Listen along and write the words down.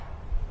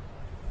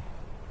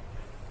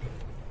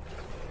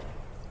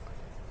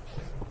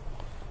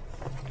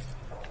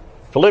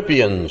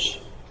Philippians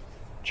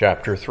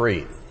chapter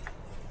 3.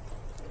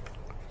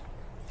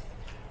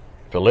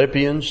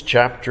 Philippians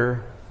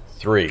chapter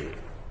 3.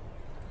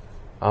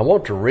 I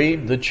want to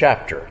read the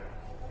chapter.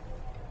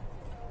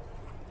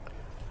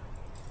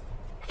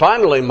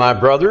 Finally, my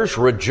brothers,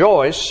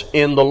 rejoice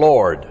in the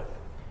Lord.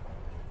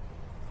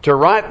 To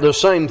write the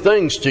same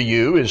things to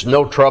you is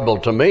no trouble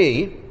to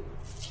me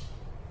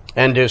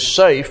and is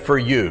safe for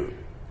you.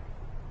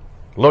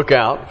 Look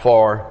out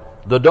for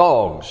the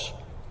dogs.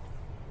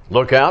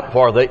 Look out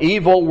for the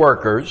evil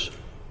workers.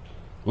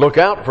 Look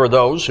out for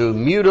those who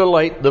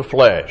mutilate the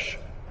flesh.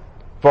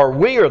 For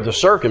we are the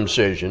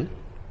circumcision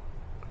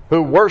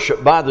who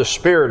worship by the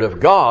Spirit of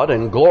God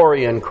and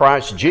glory in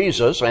Christ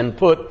Jesus and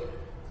put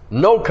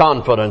no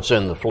confidence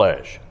in the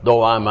flesh,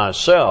 though I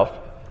myself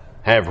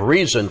have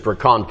reason for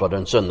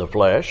confidence in the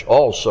flesh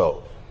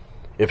also.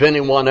 If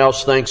anyone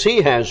else thinks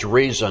he has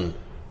reason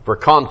for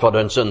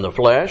confidence in the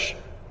flesh,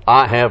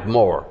 I have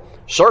more.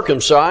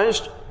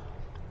 Circumcised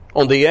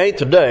on the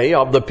 8th day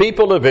of the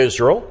people of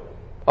Israel,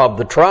 of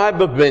the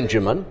tribe of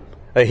Benjamin,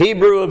 a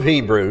Hebrew of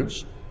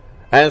Hebrews,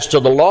 as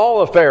to the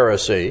law, a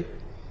Pharisee,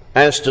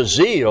 as to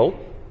zeal,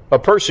 a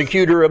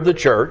persecutor of the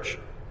church,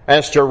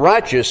 as to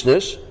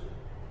righteousness,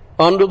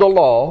 under the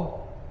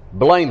law,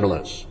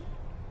 blameless.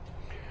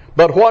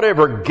 But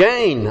whatever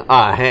gain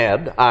I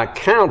had, I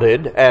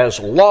counted as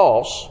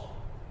loss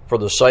for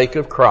the sake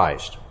of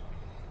Christ.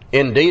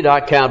 Indeed,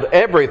 I count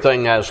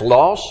everything as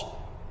loss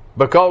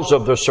because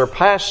of the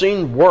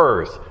surpassing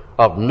worth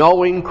of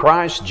knowing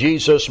Christ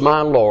Jesus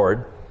my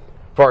Lord.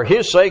 For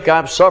his sake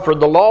I've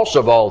suffered the loss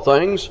of all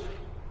things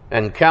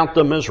and count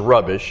them as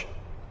rubbish,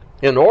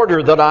 in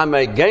order that I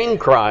may gain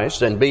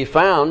Christ and be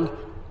found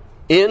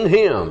in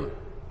him,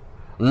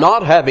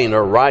 not having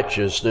a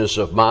righteousness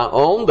of my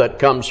own that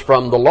comes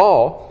from the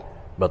law,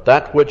 but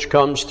that which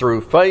comes through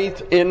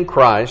faith in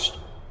Christ,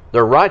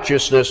 the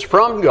righteousness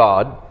from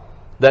God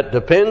that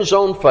depends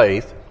on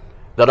faith,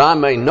 that I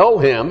may know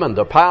him and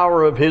the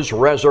power of his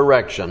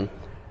resurrection,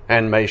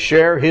 and may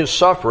share his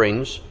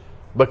sufferings,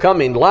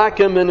 becoming like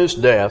him in his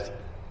death,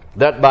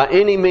 that by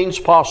any means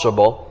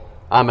possible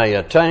I may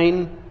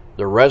attain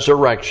the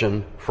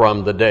resurrection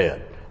from the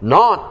dead.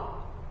 Not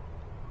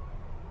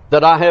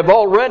that I have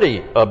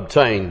already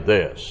obtained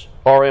this,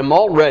 or am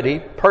already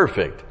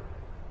perfect,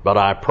 but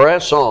I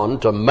press on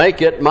to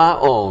make it my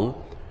own,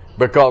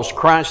 because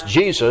Christ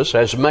Jesus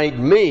has made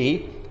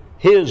me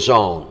his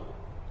own.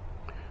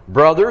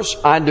 Brothers,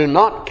 I do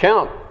not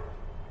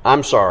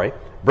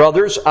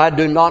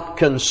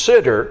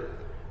consider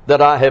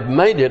that I have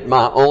made it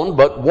my own,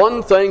 but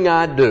one thing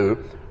I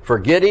do,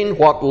 forgetting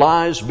what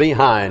lies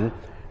behind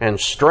and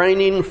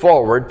straining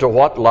forward to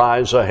what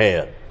lies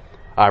ahead.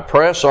 I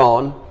press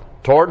on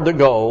toward the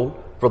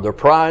goal for the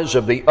prize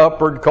of the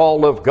upward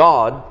call of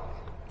God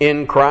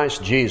in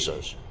Christ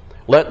Jesus.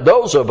 Let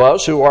those of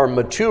us who are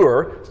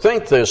mature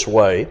think this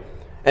way,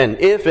 and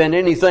if in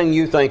anything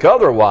you think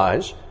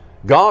otherwise,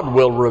 God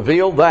will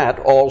reveal that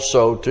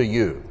also to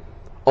you.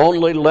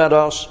 Only let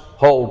us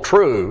hold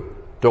true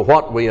to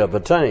what we have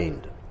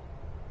attained.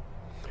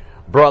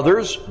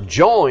 Brothers,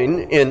 join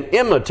in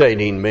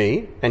imitating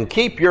me and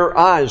keep your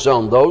eyes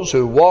on those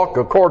who walk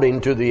according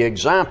to the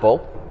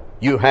example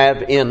you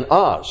have in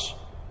us.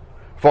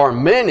 For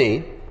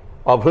many,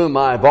 of whom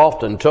I have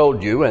often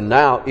told you, and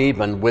now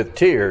even with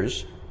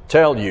tears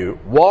tell you,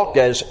 walk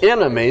as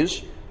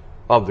enemies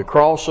of the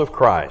cross of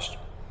Christ.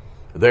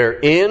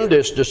 Their end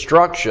is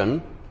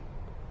destruction,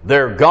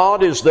 their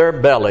God is their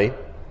belly,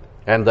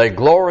 and they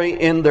glory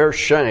in their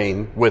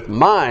shame with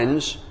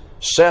minds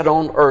set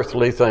on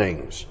earthly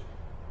things.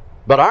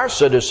 But our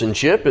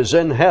citizenship is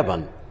in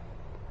heaven,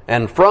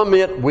 and from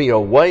it we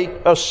await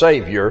a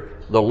Savior,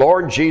 the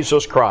Lord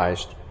Jesus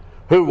Christ,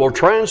 who will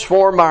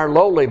transform our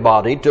lowly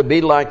body to be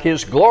like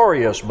his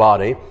glorious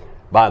body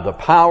by the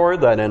power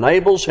that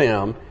enables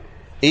him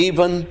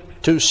even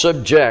to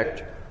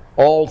subject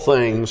all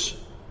things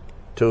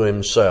to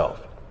himself.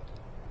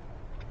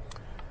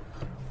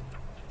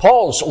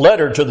 Paul's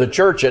letter to the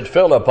church at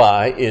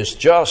Philippi is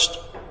just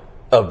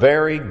a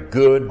very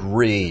good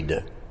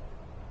read,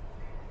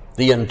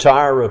 the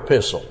entire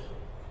epistle.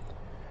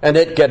 And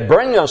it can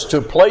bring us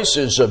to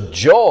places of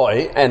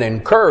joy and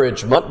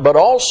encouragement, but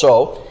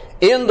also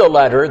in the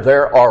letter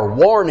there are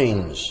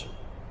warnings,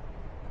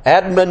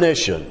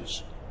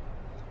 admonitions.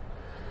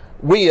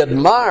 We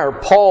admire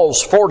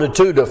Paul's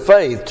fortitude of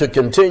faith to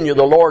continue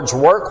the Lord's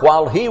work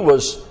while he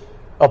was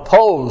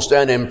opposed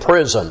and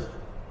imprisoned.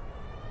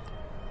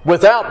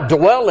 Without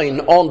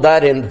dwelling on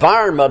that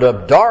environment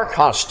of dark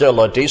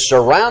hostility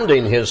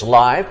surrounding his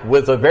life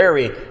with a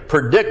very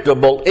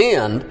predictable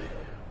end,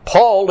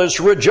 Paul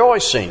is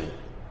rejoicing.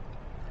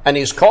 And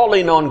he's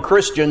calling on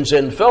Christians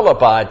in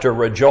Philippi to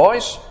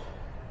rejoice,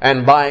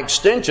 and by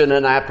extension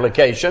and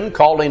application,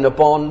 calling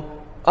upon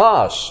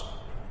us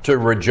to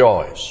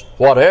rejoice,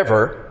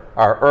 whatever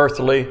our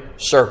earthly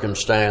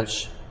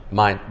circumstance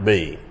might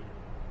be.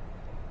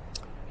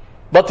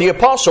 But the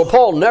Apostle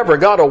Paul never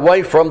got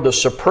away from the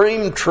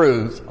supreme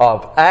truth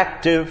of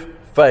active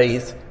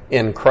faith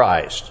in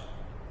Christ.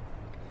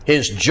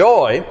 His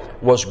joy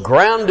was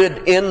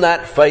grounded in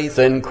that faith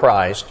in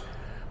Christ,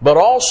 but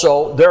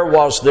also there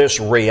was this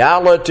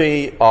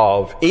reality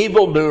of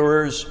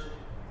evildoers,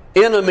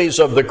 enemies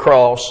of the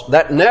cross,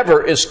 that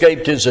never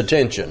escaped his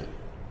attention.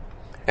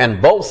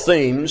 And both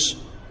themes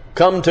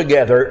come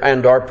together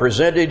and are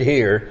presented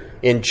here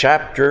in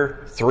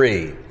chapter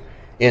 3.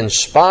 In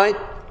spite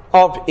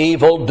of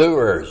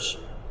evildoers,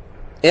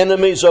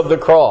 enemies of the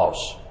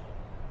cross,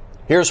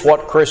 here's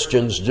what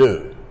Christians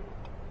do.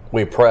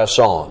 We press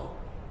on.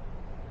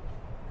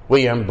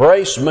 We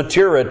embrace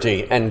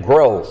maturity and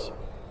growth.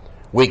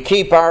 We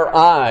keep our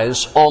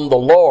eyes on the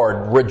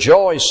Lord,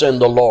 rejoice in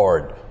the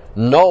Lord,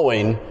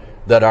 knowing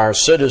that our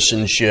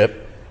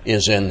citizenship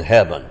is in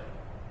heaven.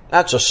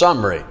 That's a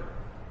summary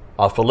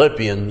of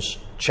Philippians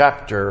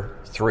chapter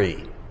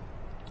 3.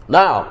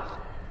 Now,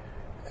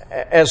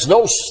 as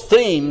those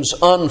themes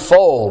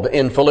unfold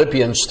in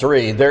Philippians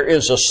 3, there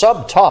is a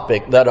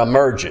subtopic that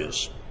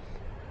emerges,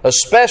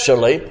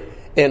 especially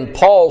in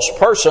Paul's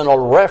personal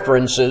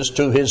references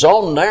to his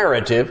own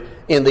narrative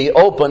in the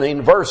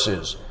opening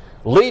verses,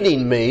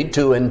 leading me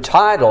to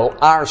entitle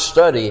our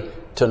study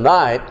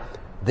tonight,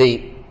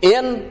 The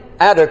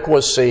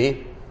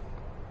Inadequacy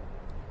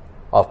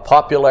of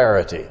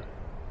Popularity.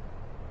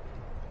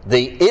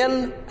 The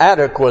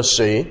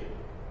inadequacy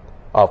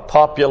of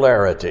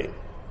popularity.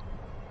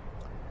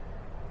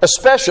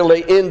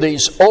 Especially in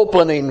these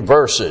opening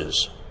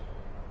verses,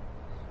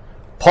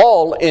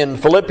 Paul in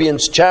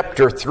Philippians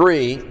chapter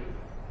 3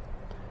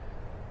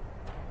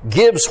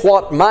 gives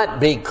what might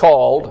be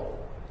called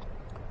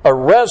a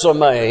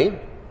resume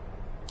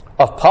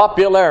of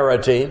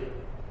popularity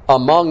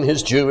among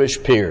his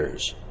Jewish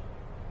peers,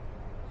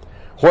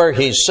 where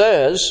he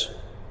says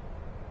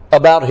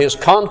about his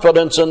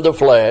confidence in the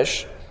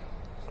flesh,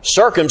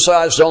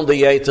 circumcised on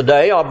the 8th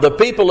day, of the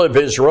people of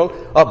Israel,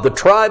 of the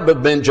tribe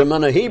of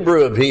Benjamin, a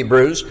Hebrew of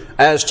Hebrews,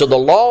 as to the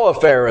law of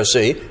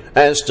Pharisee,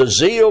 as to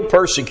zeal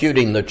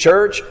persecuting the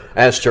church,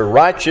 as to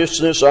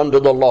righteousness under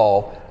the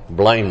law,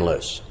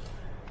 blameless.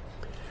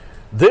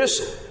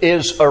 This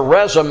is a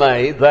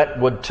resume that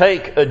would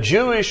take a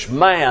Jewish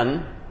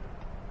man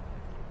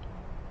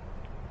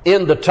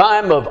in the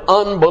time of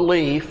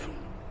unbelief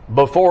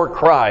before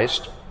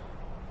Christ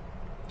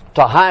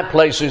to high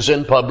places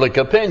in public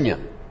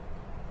opinion.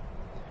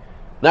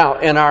 Now,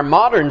 in our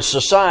modern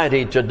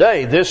society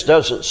today, this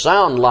doesn't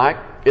sound like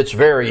it's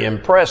very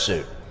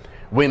impressive.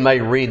 We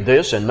may read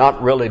this and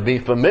not really be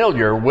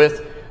familiar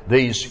with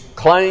these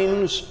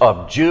claims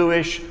of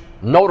Jewish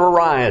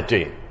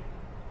notoriety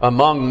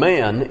among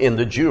men in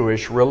the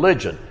Jewish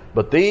religion.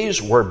 But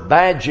these were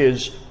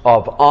badges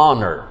of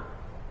honor.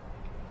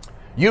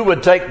 You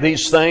would take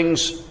these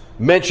things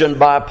mentioned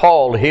by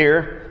Paul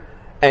here,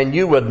 and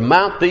you would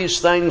mount these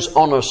things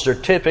on a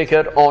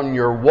certificate on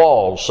your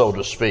wall, so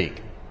to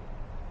speak.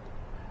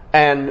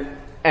 And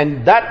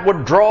that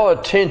would draw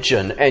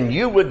attention, and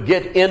you would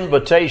get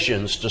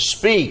invitations to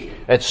speak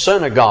at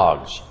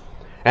synagogues.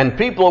 And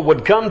people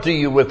would come to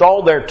you with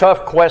all their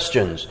tough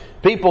questions.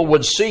 People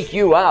would seek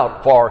you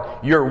out for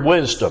your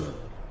wisdom.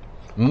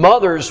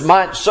 Mothers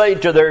might say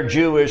to their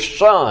Jewish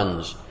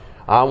sons,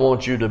 I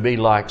want you to be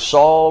like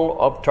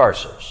Saul of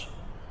Tarsus.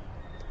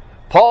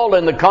 Paul,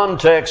 in the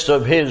context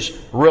of his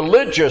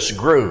religious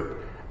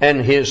group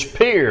and his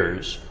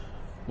peers,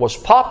 was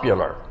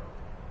popular.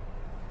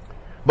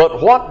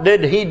 But what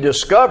did he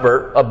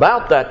discover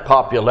about that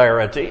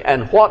popularity,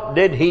 and what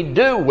did he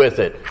do with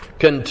it?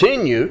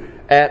 Continue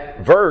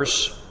at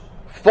verse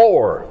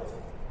 4.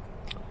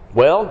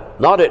 Well,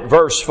 not at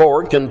verse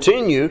 4.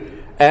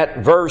 Continue at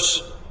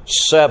verse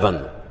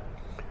 7.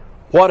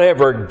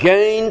 Whatever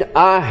gain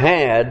I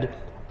had,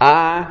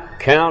 I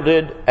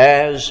counted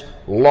as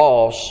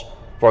loss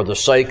for the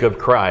sake of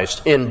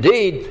Christ.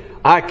 Indeed,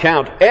 I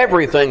count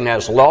everything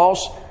as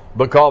loss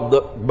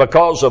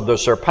because of the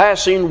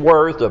surpassing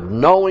worth of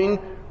knowing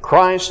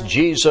Christ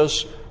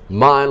Jesus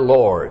my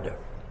Lord.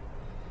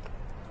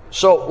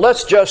 So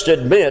let's just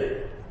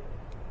admit,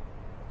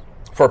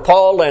 for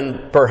Paul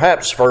and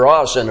perhaps for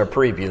us in a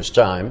previous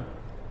time,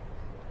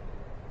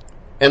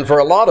 and for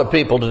a lot of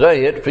people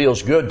today, it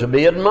feels good to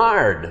be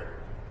admired,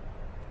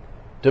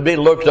 to be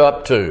looked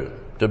up to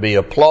be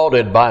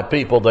applauded by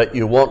people that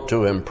you want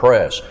to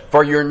impress,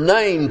 for your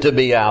name to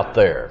be out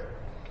there,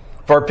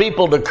 for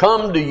people to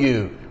come to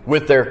you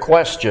with their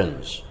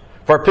questions,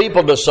 for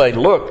people to say,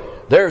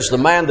 look, there's the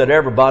man that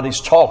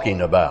everybody's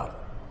talking about.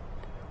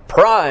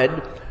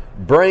 Pride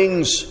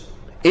brings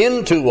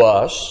into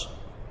us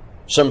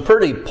some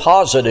pretty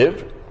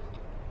positive,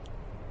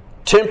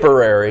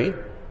 temporary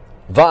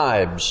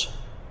vibes.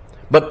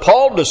 But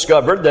Paul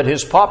discovered that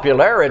his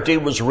popularity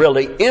was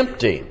really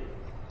empty.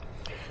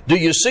 Do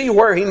you see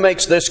where he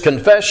makes this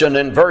confession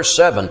in verse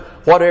 7?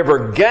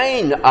 Whatever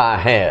gain I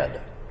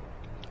had,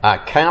 I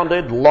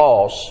counted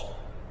loss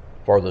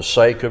for the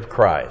sake of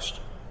Christ.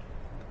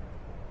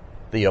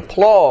 The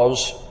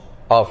applause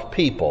of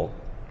people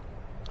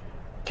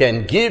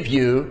can give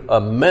you a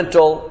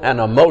mental and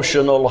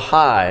emotional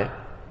high,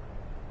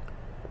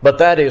 but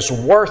that is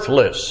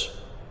worthless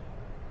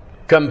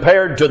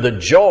compared to the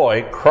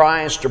joy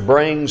Christ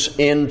brings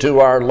into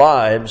our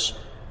lives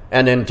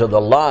and into the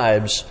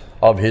lives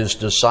of His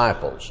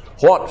disciples.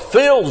 What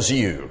fills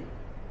you,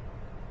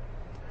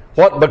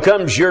 what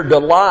becomes your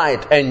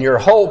delight and your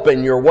hope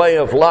and your way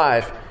of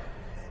life,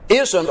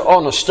 isn't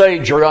on a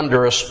stage or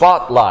under a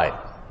spotlight.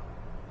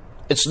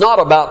 It's not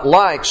about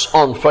likes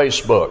on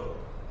Facebook,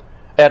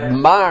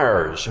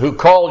 admirers who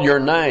call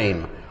your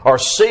name, or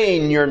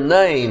seeing your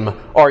name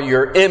or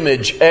your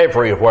image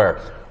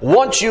everywhere.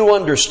 Once you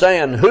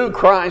understand who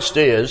Christ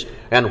is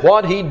and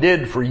what He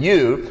did for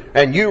you,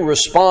 and you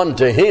respond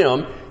to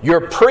Him,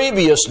 your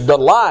previous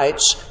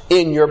delights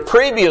in your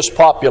previous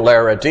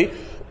popularity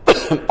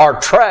are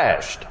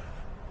trashed.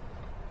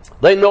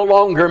 They no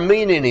longer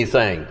mean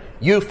anything.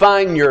 You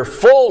find your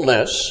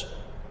fullness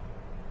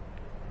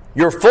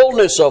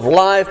of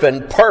life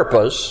and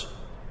purpose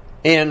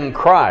in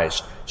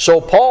Christ. So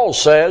Paul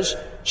says,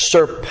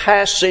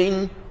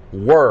 surpassing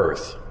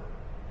worth.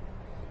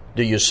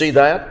 Do you see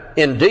that?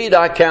 Indeed,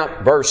 I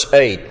count verse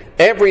 8,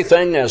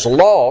 everything as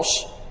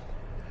loss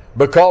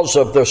because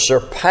of the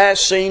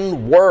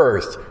surpassing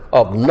worth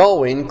of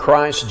knowing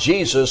Christ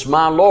Jesus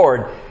my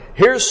Lord.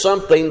 Here's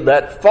something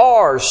that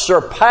far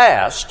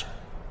surpassed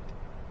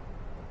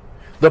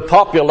the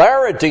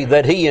popularity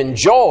that he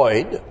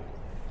enjoyed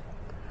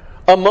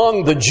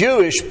among the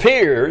Jewish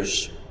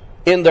peers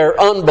in their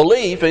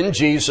unbelief in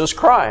Jesus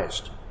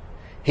Christ.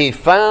 He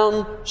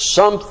found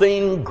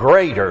something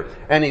greater.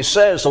 And he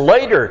says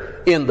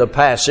later in the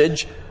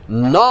passage,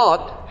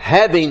 not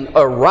having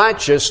a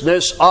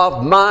righteousness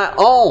of my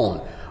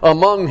own.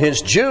 Among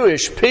his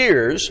Jewish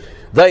peers,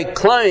 they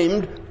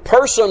claimed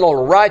personal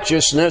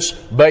righteousness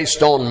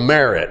based on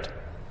merit.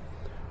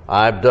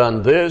 I've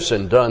done this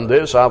and done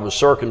this. I was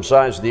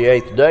circumcised the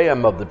 8th day.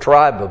 I'm of the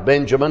tribe of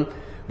Benjamin.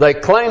 They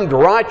claimed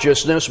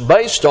righteousness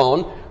based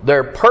on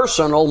their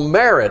personal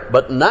merit.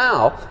 But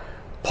now,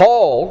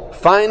 Paul,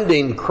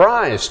 finding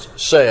Christ,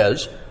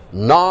 says,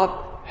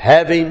 not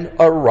having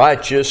a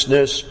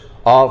righteousness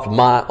of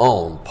my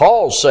own.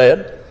 Paul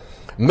said,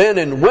 men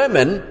and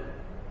women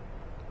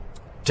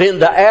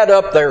tend to add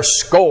up their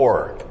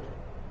score,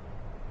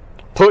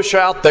 push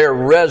out their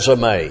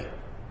resume,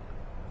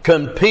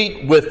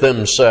 compete with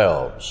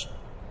themselves.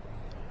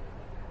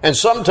 And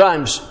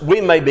sometimes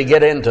we maybe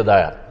get into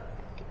that.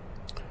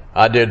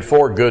 I did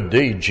 4 good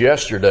deeds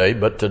yesterday,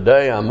 but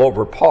today I'm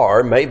over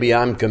par. Maybe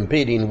I'm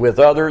competing with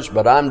others,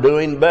 but I'm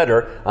doing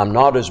better. I'm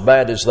not as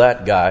bad as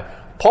that guy.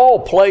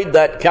 Paul played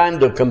that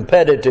kind of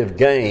competitive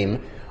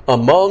game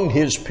among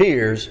his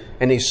peers,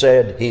 and he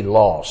said he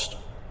lost.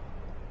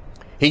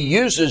 He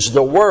uses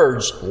the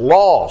words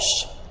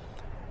loss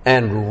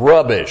and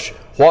rubbish.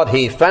 What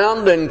he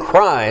found in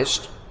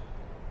Christ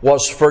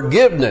was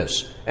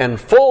forgiveness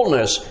and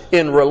fullness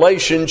in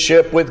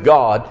relationship with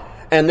God,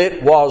 and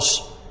it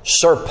was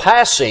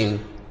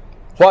surpassing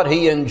what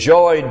he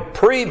enjoyed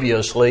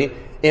previously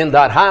in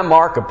that high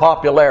mark of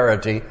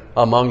popularity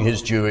among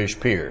his Jewish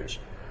peers.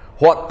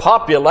 What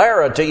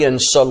popularity and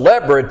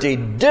celebrity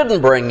didn't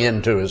bring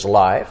into his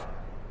life,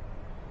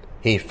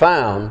 he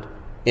found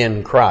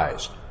in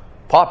Christ.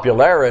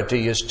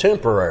 Popularity is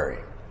temporary,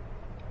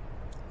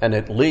 and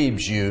it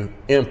leaves you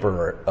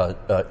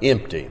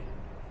empty.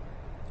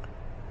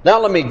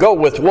 Now let me go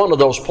with one of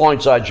those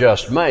points I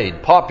just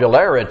made.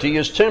 Popularity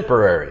is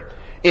temporary.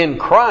 In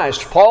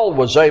Christ, Paul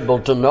was able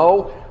to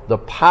know the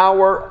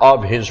power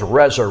of His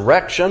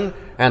resurrection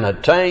and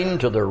attain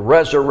to the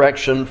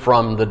resurrection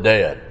from the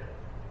dead.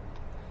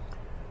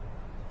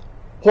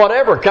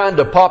 Whatever kind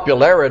of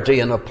popularity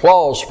and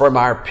applause from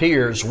our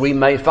peers we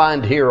may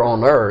find here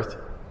on earth,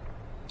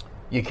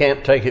 you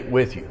can't take it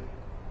with you.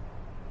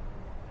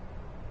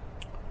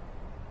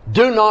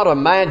 Do not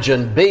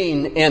imagine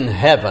being in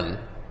heaven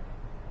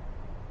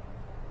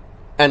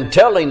and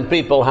telling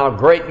people how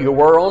great you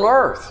were on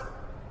earth.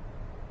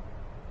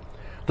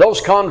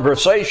 Those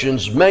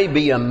conversations may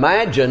be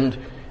imagined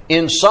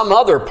in some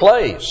other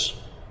place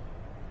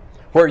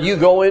where you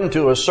go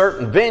into a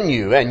certain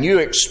venue and you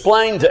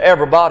explain to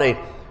everybody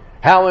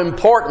how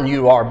important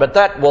you are, but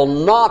that will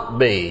not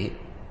be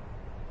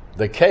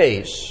the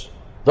case.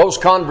 Those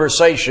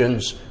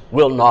conversations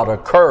will not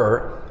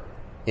occur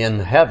in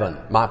heaven.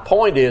 My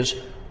point is,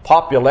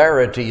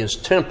 popularity is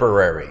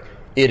temporary.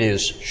 It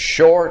is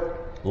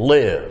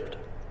short-lived.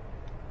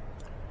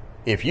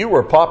 If you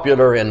were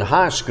popular in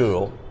high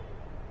school,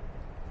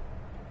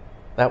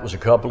 that was a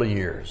couple of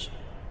years.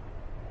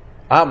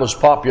 I was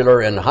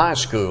popular in high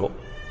school.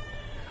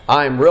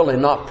 I'm really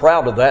not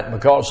proud of that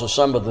because of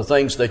some of the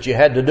things that you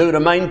had to do to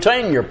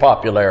maintain your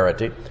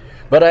popularity.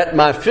 But at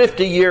my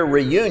 50-year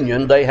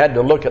reunion, they had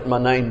to look at my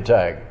name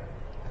tag,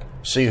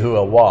 see who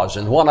I was.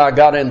 And when I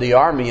got in the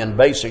Army in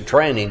basic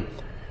training,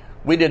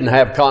 we didn't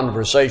have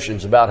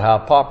conversations about how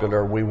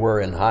popular we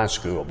were in high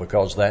school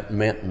because that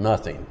meant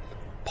nothing.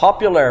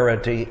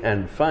 Popularity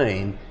and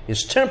fame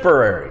is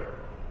temporary.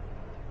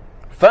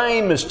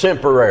 Fame is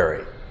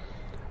temporary.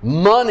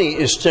 Money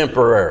is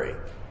temporary.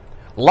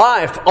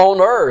 Life on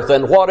earth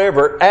and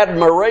whatever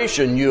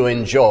admiration you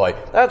enjoy,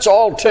 that's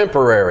all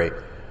temporary.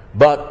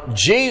 but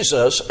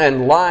Jesus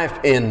and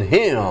life in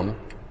Him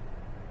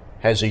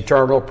has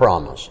eternal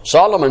promise.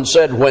 Solomon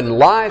said, when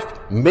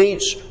life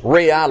meets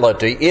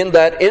reality in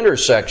that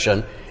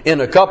intersection, in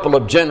a couple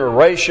of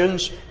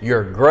generations,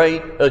 your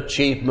great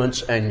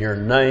achievements and your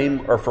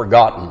name are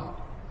forgotten.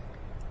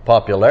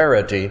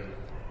 Popularity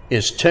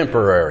is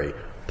temporary.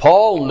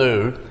 Paul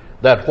knew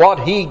that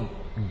what he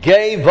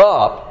gave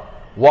up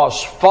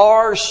was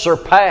far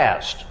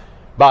surpassed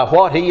by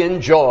what he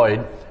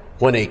enjoyed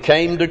when he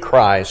came to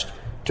Christ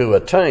to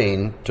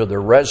attain to the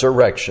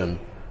resurrection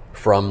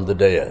from the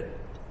dead.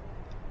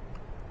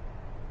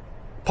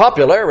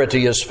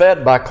 Popularity is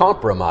fed by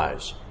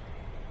compromise.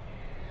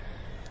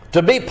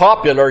 To be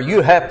popular,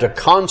 you have to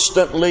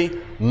constantly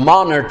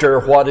monitor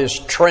what is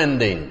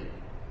trending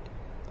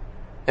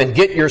and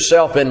get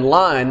yourself in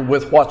line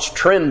with what's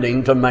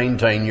trending to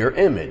maintain your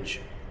image.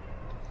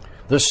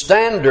 The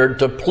standard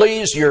to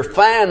please your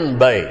fan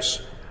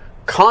base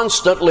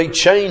constantly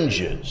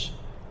changes.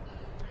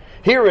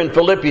 Here in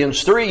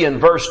Philippians 3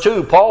 and verse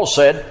 2, Paul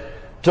said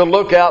to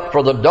look out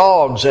for the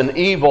dogs and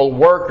evil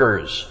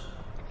workers.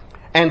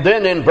 And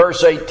then in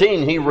verse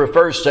 18, he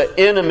refers to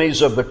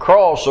enemies of the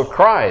cross of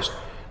Christ.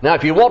 Now,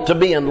 if you want to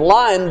be in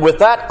line with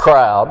that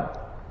crowd,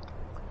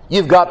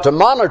 you've got to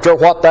monitor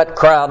what that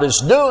crowd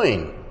is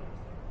doing.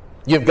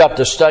 You've got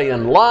to stay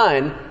in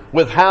line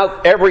with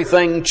how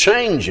everything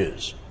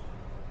changes.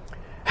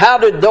 How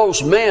did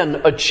those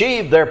men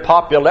achieve their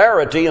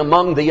popularity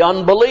among the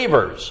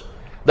unbelievers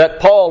that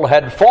Paul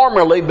had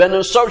formerly been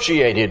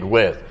associated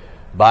with?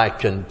 By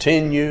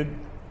continued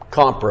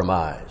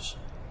compromise,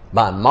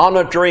 by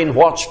monitoring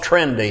what's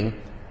trending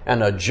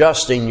and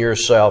adjusting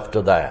yourself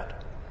to that.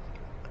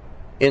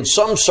 In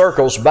some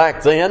circles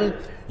back then,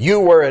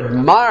 you were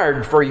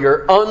admired for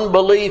your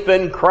unbelief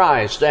in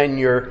Christ and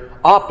your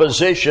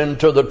opposition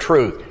to the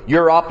truth.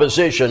 Your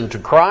opposition to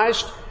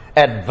Christ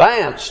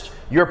advanced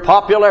your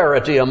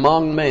popularity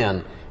among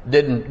men.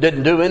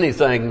 Didn't do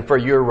anything for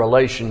your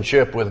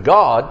relationship with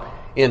God.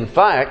 In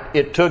fact,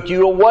 it took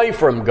you away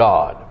from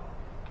God.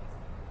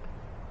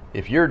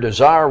 If your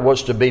desire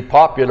was to be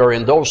popular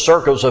in those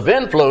circles of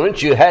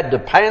influence, you had to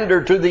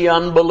pander to the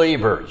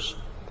unbelievers.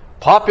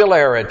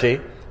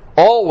 Popularity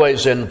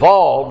always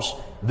involves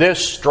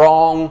this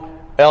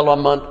strong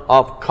element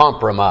of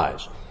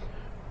compromise.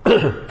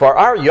 For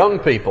our young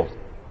people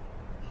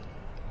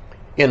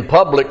in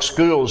public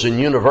schools and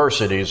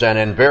universities and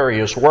in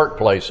various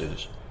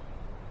workplaces,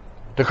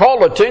 to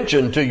call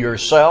attention to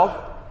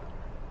yourself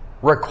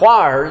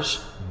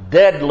requires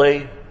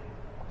deadly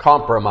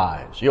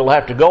compromise. You'll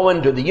have to go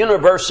into the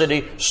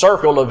university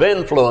circle of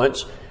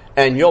influence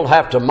and you'll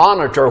have to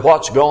monitor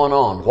what's going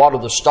on. What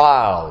are the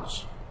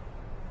styles?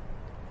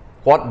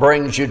 What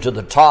brings you to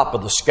the top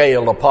of the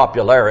scale of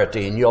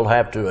popularity? And you'll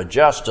have to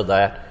adjust to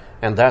that,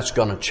 and that's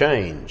going to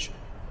change.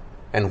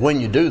 And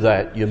when you do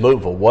that, you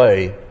move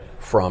away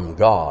from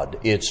God.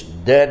 It's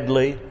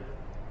deadly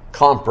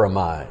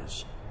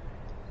compromise.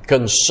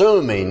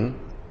 Consuming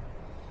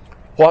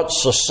what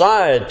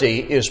society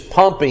is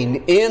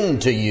pumping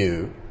into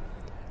you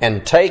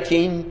and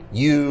taking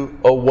you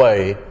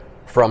away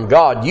from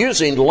God.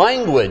 Using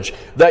language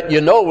that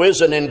you know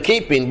isn't in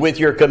keeping with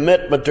your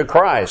commitment to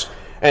Christ.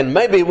 And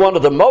maybe one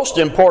of the most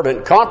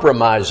important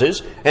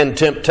compromises and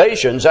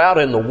temptations out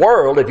in the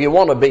world, if you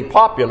want to be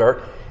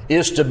popular,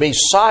 is to be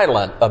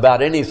silent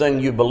about anything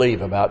you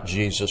believe about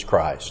Jesus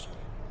Christ.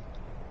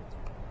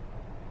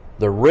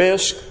 The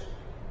risk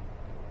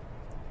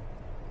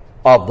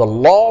of the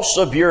loss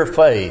of your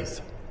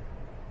faith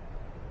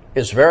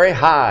is very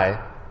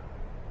high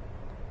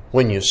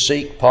when you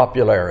seek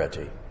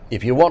popularity.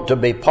 If you want to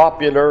be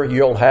popular,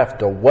 you'll have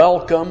to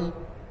welcome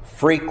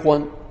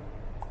frequent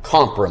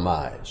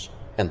compromise.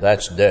 And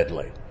that's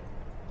deadly.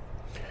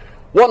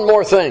 One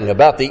more thing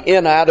about the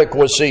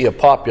inadequacy of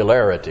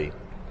popularity.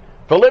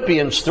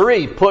 Philippians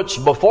 3 puts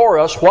before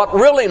us what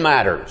really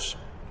matters.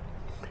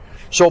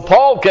 So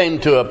Paul came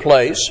to a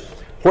place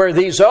where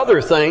these other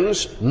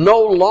things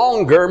no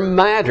longer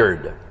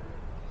mattered.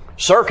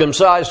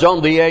 Circumcised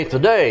on the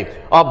 8th day,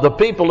 of the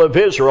people of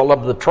Israel,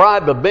 of the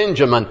tribe of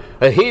Benjamin,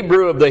 a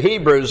Hebrew of the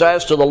Hebrews,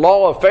 as to the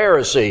law of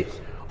Pharisee.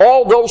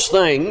 All those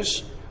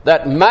things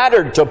that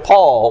mattered to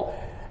Paul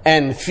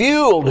and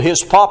fueled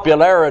his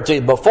popularity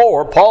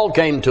before, Paul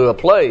came to a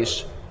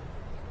place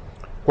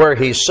where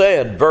he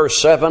said,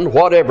 verse 7,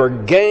 whatever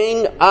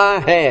gain I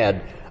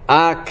had,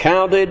 I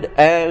counted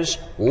as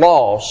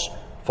loss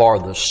for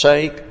the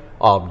sake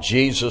of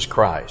Jesus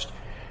Christ.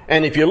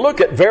 And if you look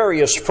at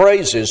various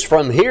phrases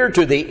from here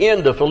to the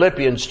end of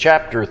Philippians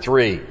chapter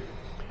 3,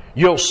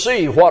 you'll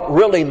see what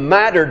really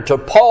mattered to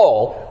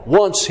Paul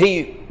once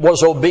he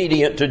was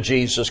obedient to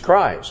Jesus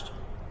Christ.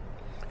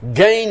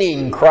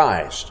 Gaining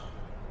Christ.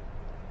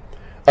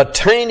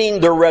 Attaining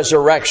the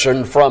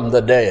resurrection from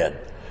the dead.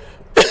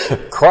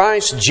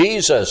 Christ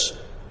Jesus,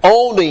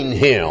 owning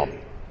Him.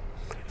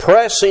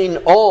 Pressing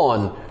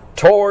on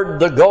toward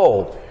the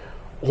goal.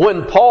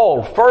 When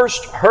Paul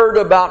first heard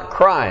about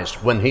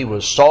Christ when he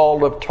was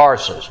Saul of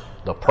Tarsus,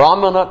 the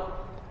prominent,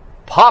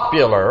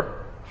 popular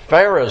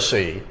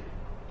Pharisee,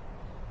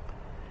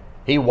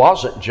 he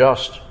wasn't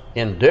just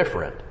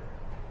indifferent.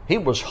 He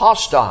was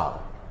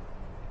hostile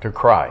to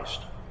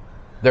Christ.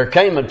 There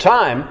came a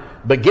time,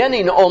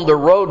 beginning on the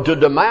road to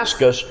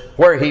Damascus,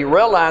 where he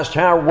realized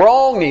how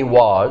wrong he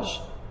was,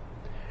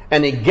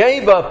 and he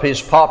gave up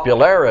his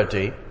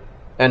popularity,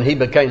 and he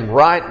became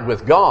right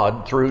with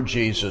God through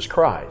Jesus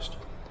Christ.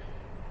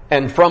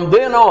 And from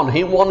then on,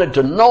 he wanted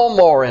to know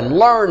more and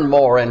learn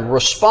more and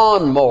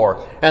respond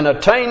more and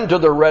attain to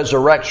the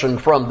resurrection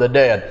from the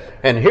dead.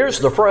 And here's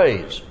the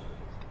phrase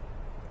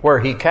where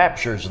he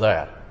captures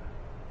that: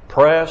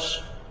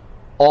 press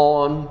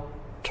on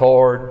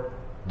toward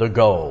the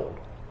goal.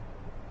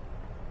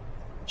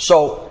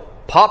 So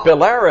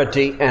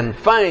popularity and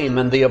fame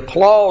and the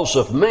applause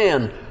of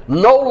men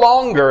no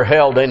longer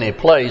held any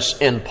place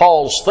in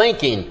Paul's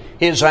thinking,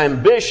 his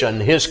ambition,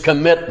 his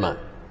commitment.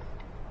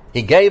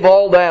 He gave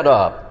all that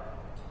up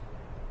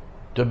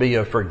to be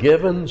a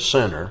forgiven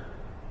sinner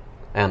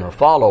and a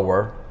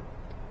follower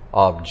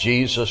of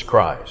Jesus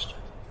Christ.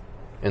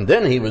 And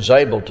then he was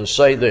able to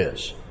say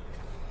this: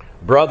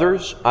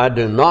 brothers, I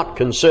do not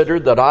consider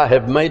that I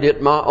have made it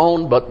my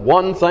own, but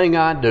one thing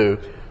I do,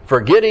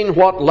 forgetting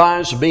what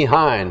lies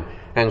behind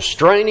and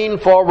straining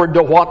forward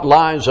to what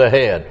lies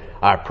ahead,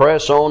 I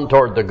press on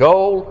toward the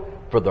goal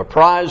for the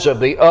prize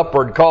of the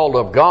upward call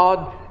of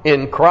God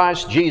in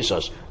Christ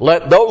Jesus.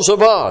 Let those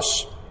of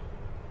us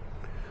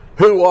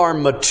who are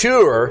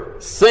mature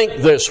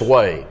think this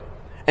way.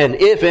 And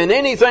if in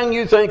anything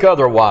you think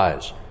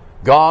otherwise,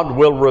 God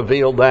will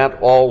reveal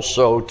that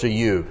also to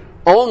you.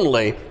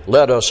 Only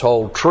let us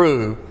hold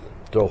true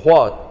to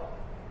what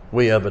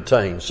we have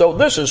attained. So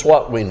this is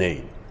what we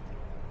need.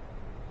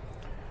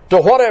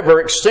 To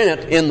whatever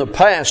extent in the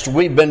past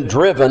we've been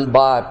driven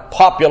by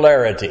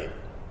popularity,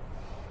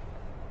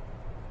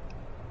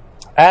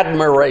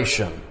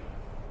 admiration,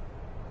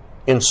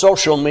 in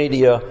social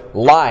media,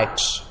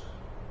 likes,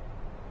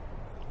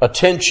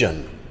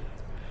 attention,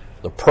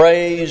 the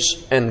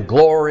praise and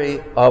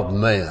glory of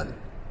men.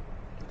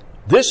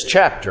 This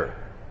chapter,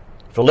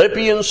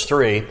 Philippians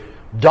 3,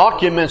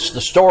 documents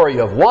the story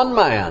of one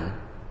man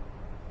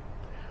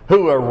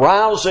who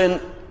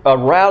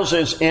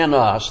arouses in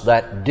us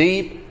that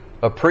deep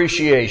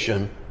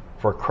appreciation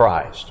for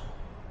Christ.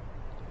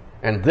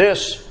 And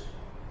this,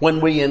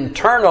 when we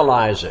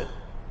internalize it,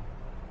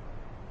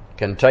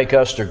 can take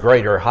us to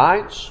greater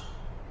heights.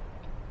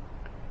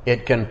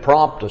 It can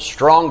prompt a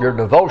stronger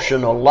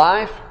devotional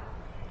life.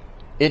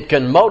 It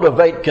can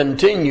motivate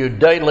continued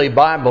daily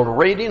Bible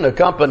reading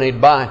accompanied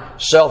by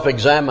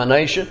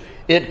self-examination.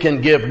 It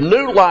can give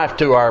new life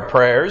to our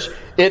prayers.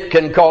 It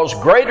can cause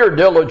greater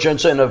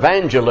diligence in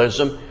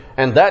evangelism,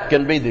 and that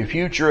can be the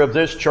future of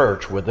this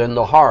church within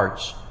the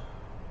hearts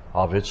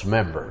of its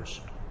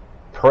members.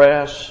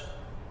 Press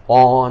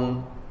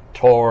on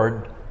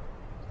toward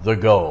the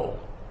goal.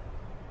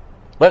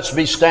 Let's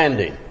be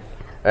standing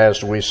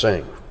as we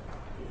sing.